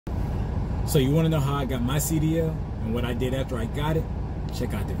So you want to know how I got my CDL and what I did after I got it?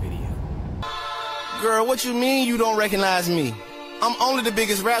 Check out the video. Girl, what you mean you don't recognize me? I'm only the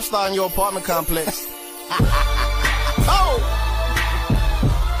biggest rap star in your apartment complex. Oh!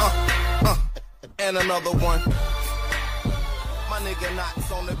 And another one. My nigga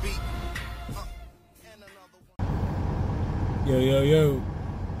Knots on the beat. And another one. Yo.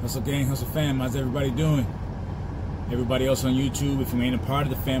 Hustle gang, hustle fam. How's everybody doing? Everybody else on YouTube, if you ain't a part of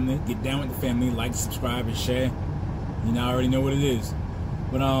the family, get down with the family. Like, subscribe, and share. You know, I already know what it is.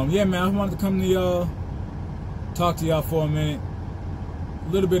 But, yeah, man, I wanted to come to y'all, talk to y'all for a minute. A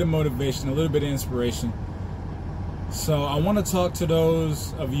little bit of motivation, a little bit of inspiration. So I want to talk to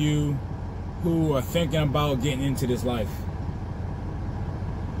those of you who are thinking about getting into this life.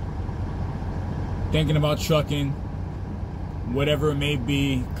 Thinking about trucking, whatever it may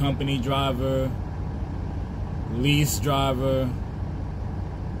be, company driver, lease driver,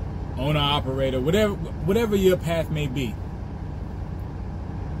 owner operator, whatever your path may be.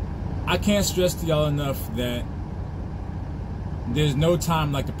 I can't stress to y'all enough that there's no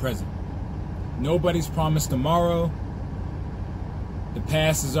time like the present. Nobody's promised tomorrow. The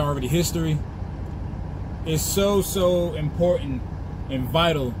past is already history. It's so important and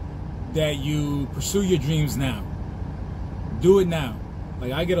vital that you pursue your dreams now. Do it now.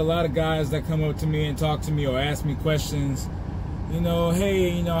 Like, I get a lot of guys that come up to me and talk to me or ask me questions. You know,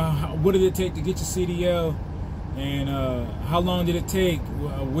 hey, you know, what did it take to get your CDL? And how long did it take?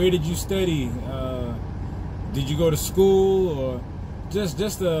 Where did you study? Did you go to school? Or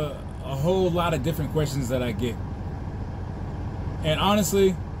just a whole lot of different questions that I get. And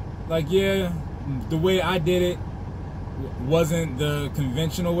honestly, like, yeah, the way I did it wasn't the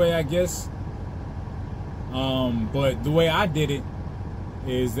conventional way, I guess. But the way I did it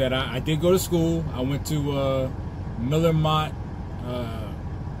is that I did go to school. I went to Miller Mott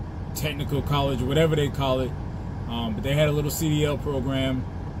Technical College, whatever they call it. But they had a little CDL program.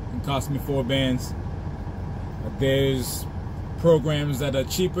 It cost me 4 bands. There's programs that are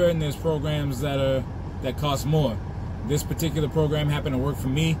cheaper and there's programs that cost more. This particular program happened to work for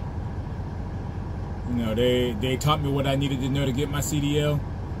me. You know, they taught me what I needed to know to get my CDL.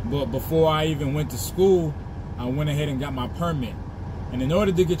 But before I even went to school, I went ahead and got my permit. And in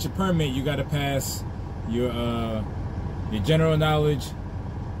order to get your permit, you got to pass your general knowledge,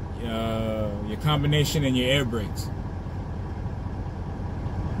 your combination, and your air brakes.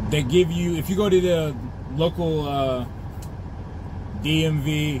 They give you, if you go to the local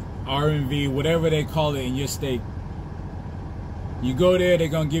DMV, RMV, whatever they call it in your state, you go there, they're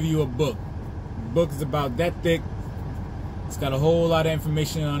going to give you a book. The book is about that thick. It's got a whole lot of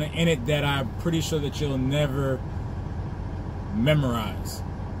information in it that I'm pretty sure that you'll never memorize.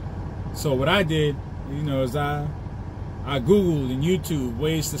 So what I did, you know, is I Googled and YouTube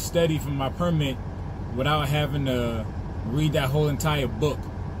ways to study for my permit without having to read that whole entire book.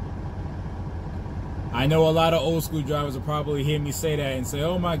 I know a lot of old school drivers will probably hear me say that and say,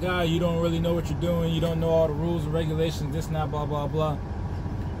 oh my God, you don't really know what you're doing. You don't know all the rules and regulations, this and that, blah, blah, blah.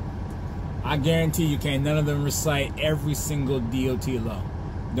 I guarantee you can't none of them recite every single DOT law.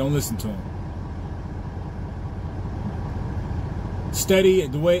 Don't listen to them. Study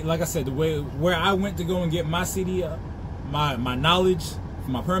the way, like I said, the way where I went to go and get my CDL, my knowledge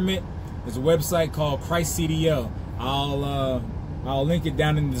for my permit is a website called Crist CDL. I'll link it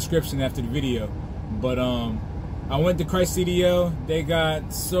down in the description after the video. But I went to Crist CDL. They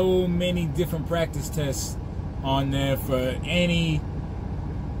got so many different practice tests on there for any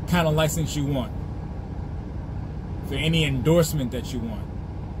kind of license you want, for any endorsement that you want.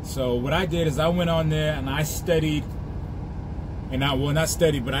 So what I did is I went on there and I studied, and not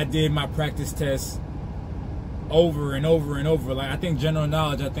studied, but I did my practice tests over and over and over. Like, I think general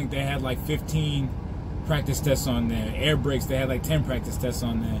knowledge, I think they had like 15 practice tests on there. Air brakes, they had like 10 practice tests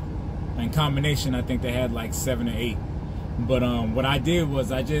on there. And combination, I think they had like 7 or 8. But what I did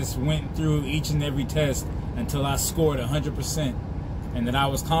was I just went through each and every test until I scored 100%, and that I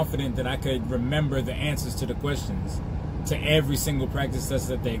was confident that I could remember the answers to the questions to every single practice test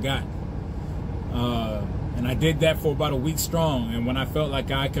that they got. And I did that for about a week strong. And when I felt like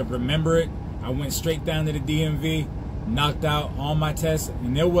I could remember it, I went straight down to the DMV, knocked out all my tests,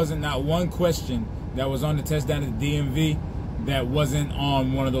 and there wasn't not one question that was on the test down at the DMV that wasn't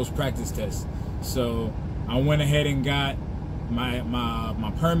on one of those practice tests. So I went ahead and got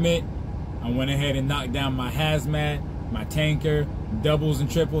my permit. I went ahead and knocked down my hazmat, my tanker, doubles and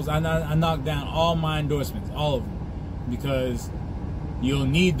triples. I knocked down all my endorsements, all of them, because you'll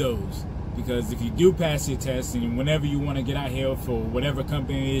need those. Because if you do pass your test, and whenever you want to get out here for whatever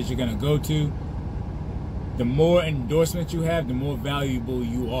company it is you're going to go to, the more endorsements you have, the more valuable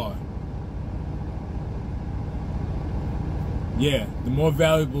you are. yeah, the more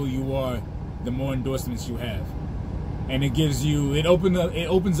valuable you are, the more endorsements you have. And it gives you, it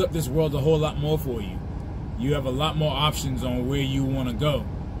opens up this world a whole lot more for you. You have a lot more options on where you want to go.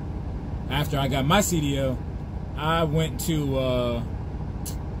 After I got my CDL, I went to a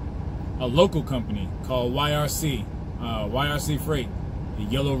local company called YRC, YRC Freight, the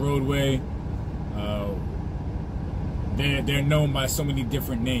Yellow Roadway. They're known by so many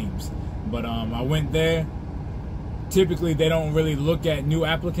different names, but I went there. Typically, they don't really look at new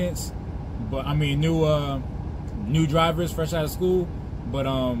applicants, but I mean new drivers fresh out of school. But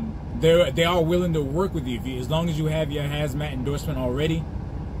they are willing to work with you as long as you have your hazmat endorsement already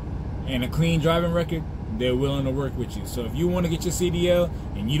and a clean driving record. They're willing to work with you. So if you want to get your CDL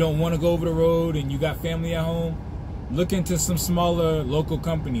and you don't want to go over the road and you got family at home, look into some smaller local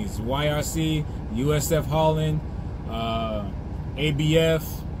companies: YRC, USF Holland, ABF,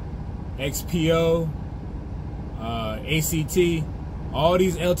 XPO, ACT, all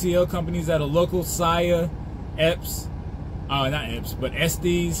these LTL companies that are local, SIA, EPS, not EPS, but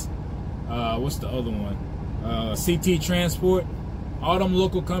SDs, what's the other one? CT Transport, all them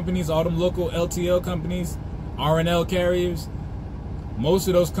local companies, all them local LTL companies, RNL carriers. Most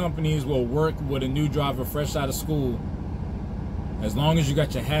of those companies will work with a new driver fresh out of school as long as you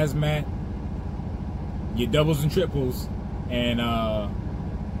got your hazmat, your doubles and triples, and a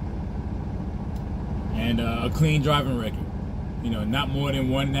clean driving record. You know, not more than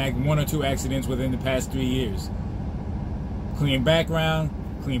one or two accidents within the past 3 years. Clean background,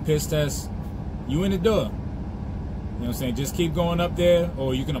 clean piss test, you in the door. You know what I'm saying? Just keep going up there,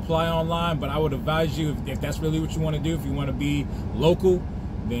 or you can apply online, but I would advise you, if that's really what you want to do, if you want to be local,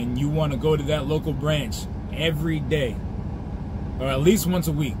 then you want to go to that local branch every day, or at least once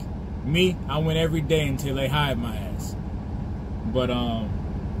a week. Me, I went every day until they hired my ass. But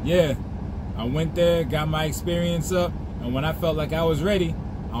yeah, I went there, got my experience up, and when I felt like I was ready,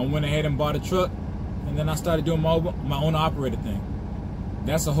 I went ahead and bought a truck, and then I started doing my own operator thing.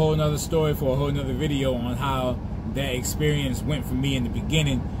 That's a whole nother story for a whole nother video on how that experience went for me in the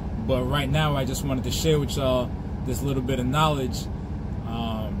beginning. But right now, I just wanted to share with y'all this little bit of knowledge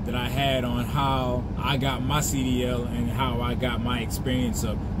that I had on how I got my CDL and how I got my experience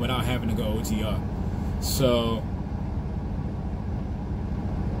up without having to go OTR. So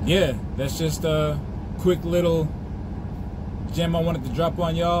yeah, that's just a quick little gem I wanted to drop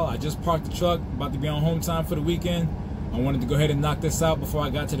on y'all. I just parked the truck, about to be on home time for the weekend. I wanted to go ahead and knock this out before I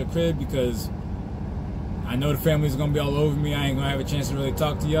got to the crib because I know the family's gonna be all over me. I ain't gonna have a chance to really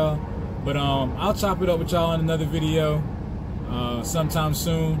talk to y'all. But I'll chop it up with y'all in another video sometime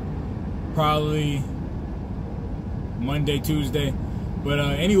soon, probably Monday, Tuesday. But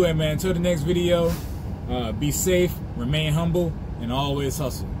anyway, man, until the next video, be safe, remain humble, and always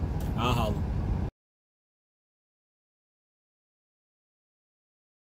hustle. I'll holler.